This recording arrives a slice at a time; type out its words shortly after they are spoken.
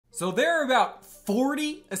So there are about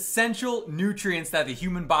 40 essential nutrients that the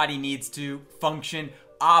human body needs to function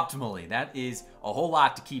optimally. That is a whole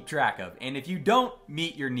lot to keep track of. And if you don't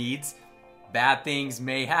meet your needs, bad things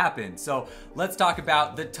may happen. So let's talk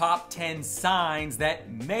about the top 10 signs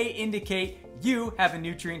that may indicate you have a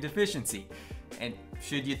nutrient deficiency. And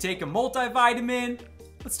should you take a multivitamin?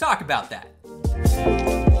 Let's talk about that.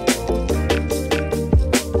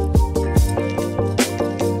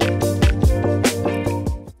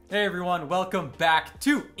 Hey everyone, welcome back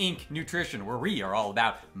to Inc. Nutrition, where we are all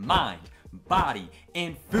about mind, body,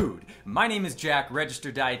 and food. My name is Jack,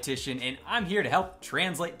 Registered Dietitian, and I'm here to help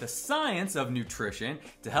translate the science of nutrition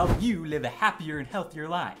to help you live a happier and healthier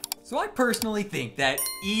life. So I personally think that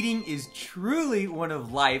eating is truly one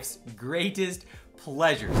of life's greatest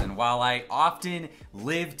pleasures. And while I often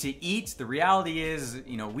live to eat, the reality is,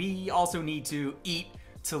 we also need to eat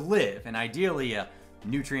to live, and ideally a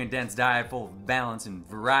nutrient-dense diet full of balance and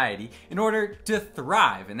variety in order to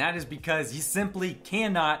thrive. And that is because you simply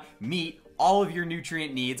cannot meet all of your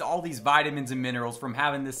nutrient needs, all these vitamins and minerals, from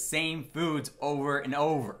having the same foods over and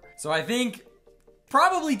over. So I think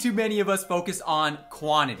probably too many of us focus on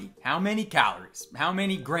quantity. How many calories, how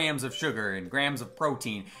many grams of sugar and grams of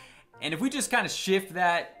protein. And if we just kind of shift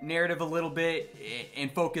that narrative a little bit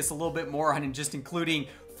and focus a little bit more on just including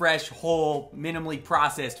fresh, whole, minimally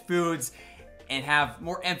processed foods, and have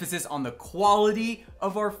more emphasis on the quality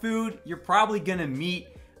of our food, you're probably gonna meet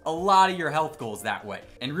a lot of your health goals that way.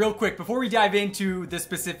 And real quick, before we dive into the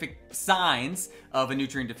specific signs of a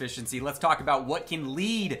nutrient deficiency, let's talk about what can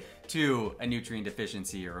lead to a nutrient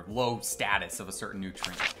deficiency or low status of a certain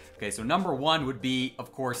nutrient. Okay, so number one would be,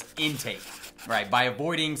 of course, intake, right? By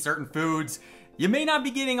avoiding certain foods, you may not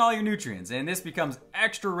be getting all your nutrients, and this becomes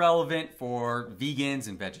extra relevant for vegans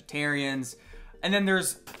and vegetarians. And then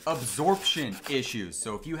there's absorption issues.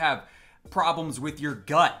 So if you have problems with your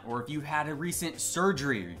gut, or if you've had a recent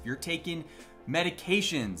surgery, or if you're taking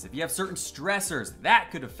medications, if you have certain stressors, that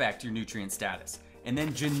could affect your nutrient status. And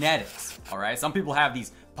then genetics, all right? Some people have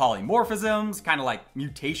these polymorphisms, kind of like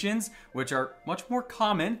mutations, which are much more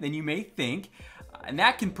common than you may think. And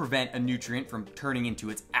that can prevent a nutrient from turning into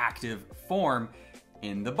its active form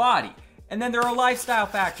in the body. And then there are lifestyle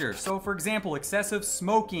factors. So for example, excessive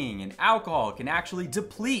smoking and alcohol can actually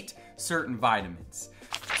deplete certain vitamins.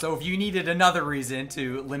 So if you needed another reason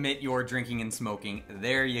to limit your drinking and smoking,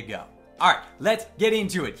 there you go. All right, let's get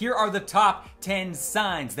into it. Here are the top 10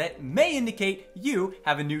 signs that may indicate you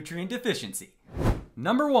have a nutrient deficiency.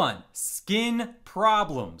 Number one, skin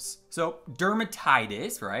problems. So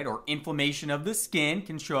dermatitis, right, or inflammation of the skin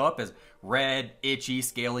can show up as red, itchy,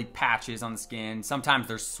 scaly patches on the skin. Sometimes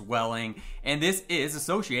there's swelling, and this is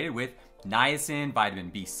associated with niacin,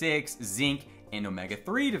 vitamin B6, zinc, and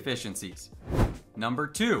omega-3 deficiencies. Number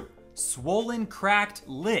two, swollen cracked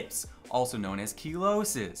lips, also known as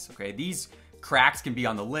chelosis. Okay, these cracks can be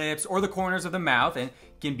on the lips or the corners of the mouth and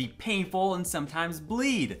can be painful and sometimes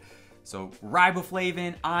bleed. So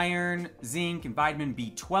riboflavin, iron, zinc, and vitamin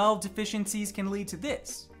B12 deficiencies can lead to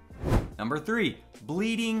this. Number three,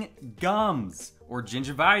 bleeding gums or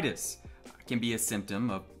gingivitis can be a symptom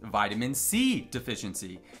of vitamin C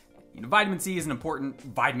deficiency. Vitamin C is an important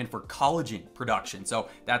vitamin for collagen production, so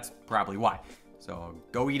that's probably why. So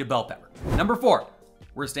go eat a bell pepper. Number four,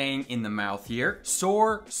 we're staying in the mouth here.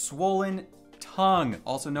 Sore, swollen tongue,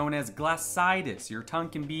 also known as glossitis. Your tongue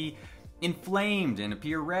can be inflamed and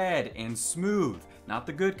appear red and smooth, not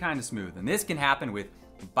the good kind of smooth. And this can happen with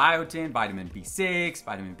biotin, vitamin B6,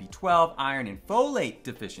 vitamin B12, iron, and folate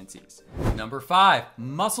deficiencies. Number five,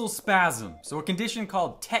 muscle spasm. So a condition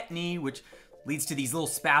called tetany, which leads to these little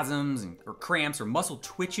spasms or cramps or muscle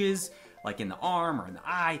twitches, like in the arm or in the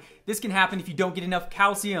eye. This can happen if you don't get enough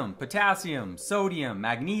calcium, potassium, sodium,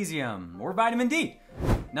 magnesium, or vitamin D.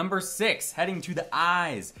 Number six, heading to the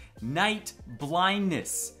eyes, night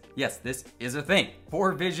blindness. Yes, this is a thing.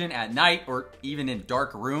 Poor vision at night or even in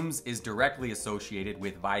dark rooms is directly associated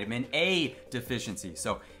with vitamin A deficiency.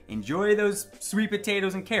 So enjoy those sweet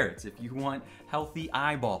potatoes and carrots if you want healthy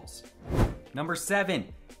eyeballs. Number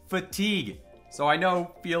seven, fatigue. So I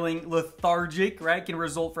know feeling lethargic, right, can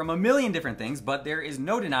result from a million different things, but there is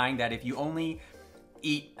no denying that if you only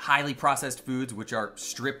eat highly processed foods which are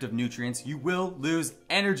stripped of nutrients, you will lose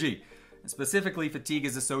energy. Specifically, fatigue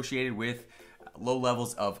is associated with low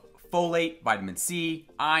levels of folate, vitamin C,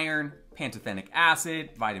 iron, pantothenic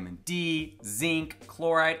acid, vitamin D, zinc,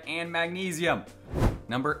 chloride, and magnesium.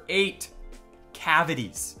 Number eight,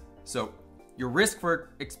 cavities. So your risk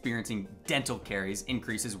for experiencing dental caries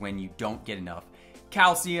increases when you don't get enough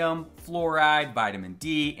calcium, fluoride, vitamin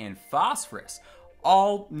D, and phosphorus,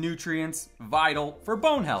 all nutrients vital for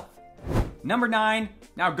bone health. Number 9,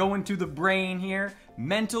 now going to the brain here,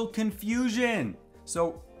 mental confusion.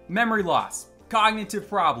 So memory loss, cognitive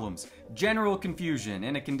problems, general confusion,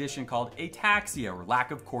 and a condition called ataxia or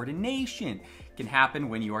lack of coordination can happen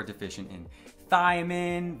when you are deficient in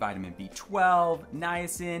thiamine, vitamin B12,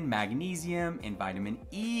 niacin, magnesium, and vitamin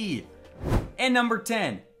E. And number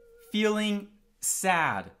 10, feeling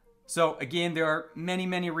sad. So again, there are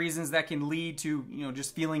many reasons that can lead to,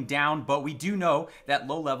 just feeling down, but we do know that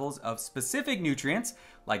low levels of specific nutrients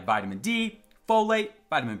like vitamin D, folate,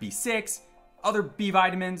 vitamin B6, other B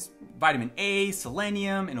vitamins, vitamin A,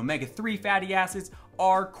 selenium, and omega-3 fatty acids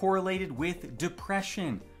are correlated with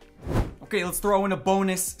depression. Okay, let's throw in a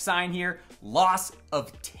bonus sign here, loss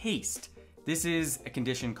of taste. This is a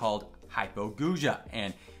condition called hypogeusia,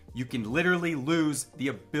 and you can literally lose the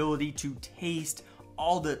ability to taste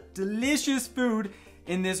all the delicious food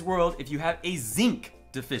in this world if you have a zinc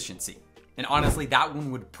deficiency. And honestly, that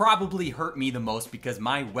one would probably hurt me the most because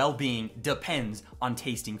my well-being depends on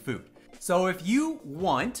tasting food. So if you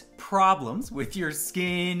want problems with your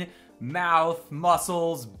skin, mouth,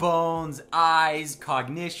 muscles, bones, eyes,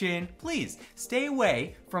 cognition, please stay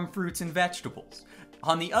away from fruits and vegetables.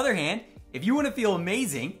 On the other hand, if you want to feel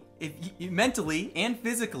amazing, mentally and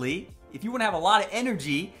physically, if you want to have a lot of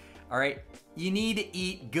energy, all right, you need to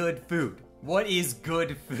eat good food. What is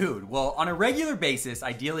good food? Well, on a regular basis,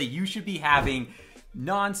 ideally, you should be having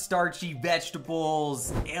non-starchy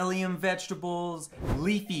vegetables, allium vegetables,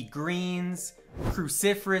 leafy greens,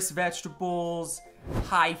 cruciferous vegetables,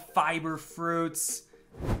 high fiber fruits,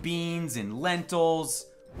 beans and lentils,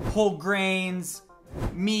 whole grains,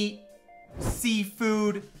 meat,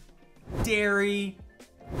 seafood, dairy,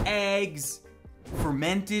 eggs,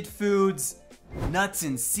 fermented foods, nuts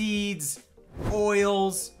and seeds,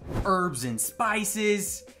 oils, herbs and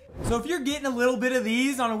spices. So if you're getting a little bit of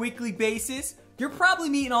these on a weekly basis, you're probably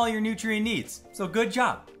meeting all your nutrient needs. So good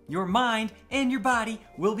job. Your mind and your body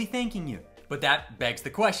will be thanking you. But that begs the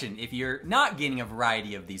question, if you're not getting a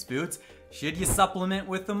variety of these foods, should you supplement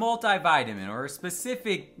with a multivitamin or a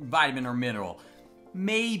specific vitamin or mineral?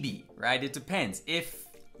 Maybe, right? It depends. If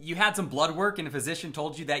you had some blood work and a physician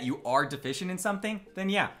told you that you are deficient in something, then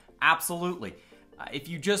yeah, absolutely. If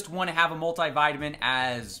you just want to have a multivitamin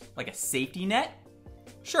as like a safety net,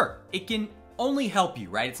 sure, it can only help you,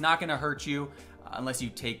 right? It's not going to hurt you unless you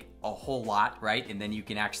take a whole lot, right? And then you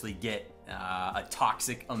can actually get a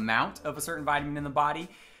toxic amount of a certain vitamin in the body,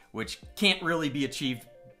 which can't really be achieved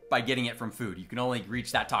by getting it from food. You can only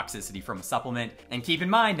reach that toxicity from a supplement. And keep in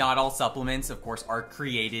mind, not all supplements, of course, are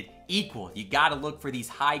created equal. You gotta look for these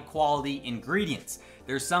high quality ingredients.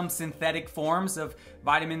 There's some synthetic forms of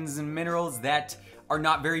vitamins and minerals that are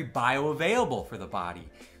not very bioavailable for the body.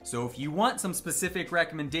 So if you want some specific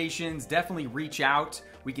recommendations, definitely reach out.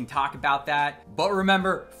 We can talk about that. But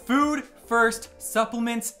remember, food first,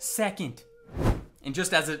 supplements second. And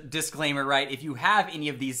just as a disclaimer, right, if you have any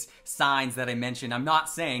of these signs that I mentioned, I'm not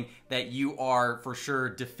saying that you are for sure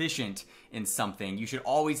deficient in something. You should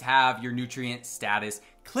always have your nutrient status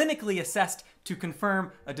clinically assessed to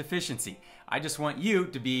confirm a deficiency. I just want you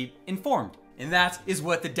to be informed. And that is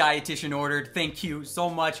what the dietitian ordered. Thank you so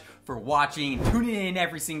much for watching and tuning in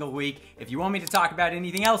every single week. If you want me to talk about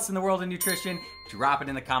anything else in the world of nutrition, drop it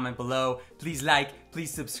in the comment below. Please like,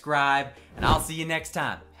 please subscribe, and I'll see you next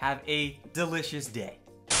time. Have a delicious day.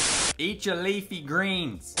 Eat your leafy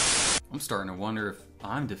greens. I'm starting to wonder if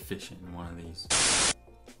I'm deficient in one of these.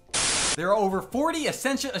 There are over 40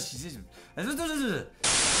 essential... So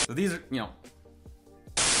these are,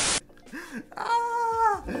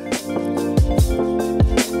 Ah!